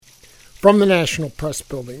From the National Press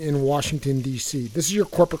Building in Washington, D.C., this is your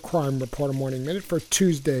Corporate Crime Reporter Morning Minute for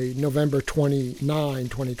Tuesday, November 29,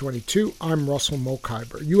 2022. I'm Russell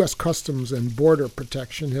Mokhiber. U.S. Customs and Border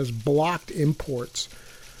Protection has blocked imports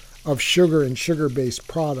of sugar and sugar-based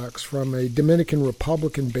products from a Dominican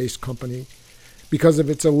Republican-based company because of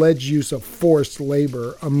its alleged use of forced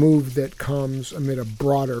labor, a move that comes amid a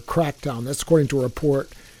broader crackdown. That's according to a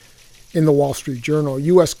report in the Wall Street Journal.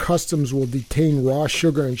 U.S. Customs will detain raw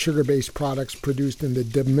sugar and sugar-based products produced in the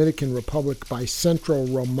Dominican Republic by Centro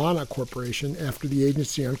Romana Corporation after the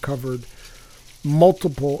agency uncovered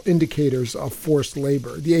multiple indicators of forced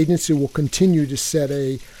labor. The agency will continue to set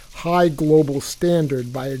a high global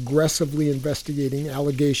standard by aggressively investigating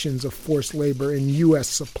allegations of forced labor in U.S.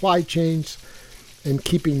 supply chains and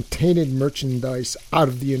keeping tainted merchandise out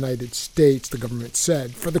of the United States, the government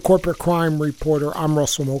said. For the Corporate Crime Reporter, I'm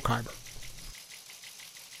Russell Mokhiber.